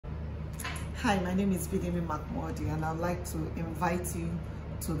Hi, my name is Bidemi Mark-Mordi, and I'd like to invite you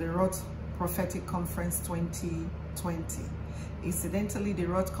to the ROTH Prophetic Conference 2020. Incidentally, the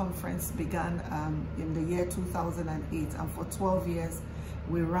ROTH Conference began in the year 2008, and for 12 years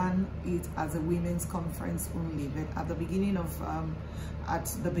we ran it as a women's conference only. But at the beginning of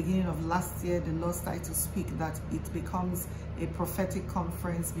last year, the Lord started to speak that it becomes a prophetic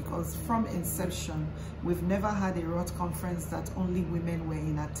conference, because from inception we've never had a ROTH conference that only women were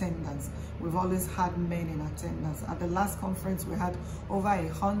in attendance. We've always had men in attendance. At the last conference we had over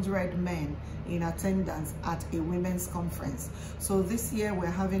 100 men in attendance at a women's conference. So this year we're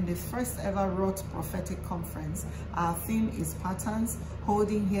having the first ever ROTH prophetic conference. Our theme is patterns,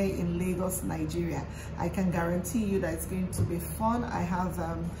 holding here in Lagos, Nigeria. I can guarantee you that it's going to be fun. I have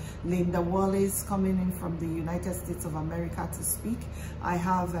Linda Wallace coming in from the United States of America to speak. I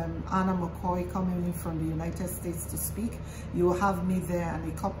have Anna McCoy coming in from the United States to speak. You will have me there and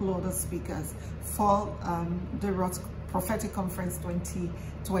a couple other speakers for the ROTH Prophetic Conference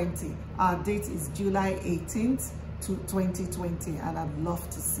 2020. Our date is July 18th to 2020, and I'd love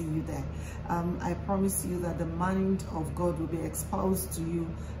to see you there. I promise you that the mind of God will be exposed to you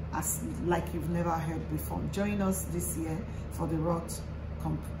as like you've never heard before. Join us this year for the ROTH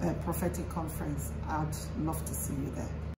Prophetic Conference. I'd love to see you there.